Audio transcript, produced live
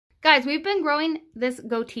Guys, we've been growing this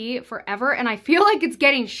goatee forever, and I feel like it's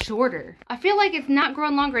getting shorter. I feel like it's not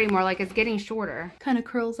growing longer anymore, like it's getting shorter. Kind of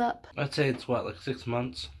curls up. I'd say it's what, like 6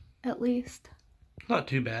 months? At least. Not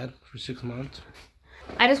too bad for 6 months.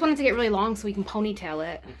 I just want it to get really long so we can ponytail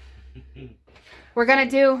it. We're gonna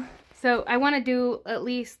do, so I want to do at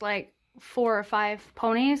least like 4 or 5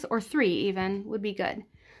 ponies, or 3 even, would be good.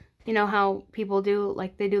 You know how people do,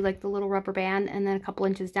 like they do like the little rubber band, and then a couple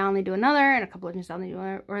inches down they do another, and a couple inches down they do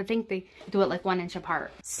another, or I think they do it like 1 inch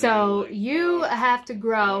apart. So you have to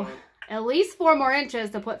grow at least 4 more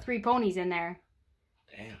inches to put 3 ponies in there.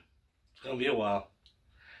 Damn, it's gonna be a while.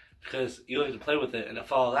 Because you like to play with it and it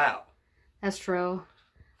falls out. That's true.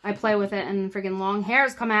 I play with it and freaking long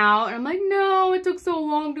hairs come out, and I'm like, no, it took so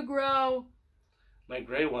long to grow. My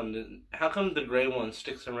gray one didn't. How come the gray one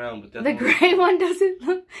sticks around but doesn't? The gray one doesn't. The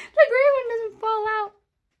gray one doesn't fall out.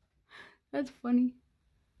 That's funny.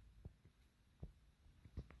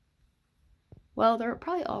 Well, they're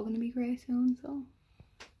probably all gonna be gray soon, so.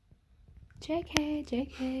 JK,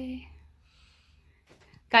 JK.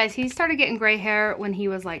 Guys, he started getting gray hair when he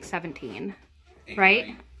was like 17,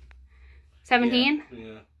 right? 17?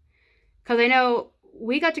 Yeah. Because I know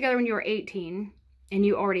we got together when you were 18, and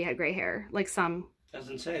you already had gray hair, like some. That's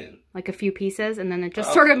insane. Like a few pieces, and then it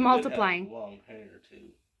just started multiplying. Long hair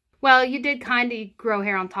too. Well, you did kind of grow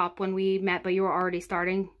hair on top when we met, but you were already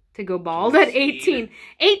starting to go bald at 18.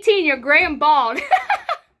 18, you're gray and bald.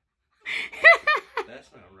 That's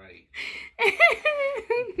not right.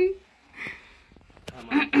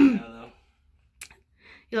 I'm up now, though.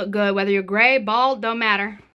 You look good. Whether you're gray, bald, don't matter.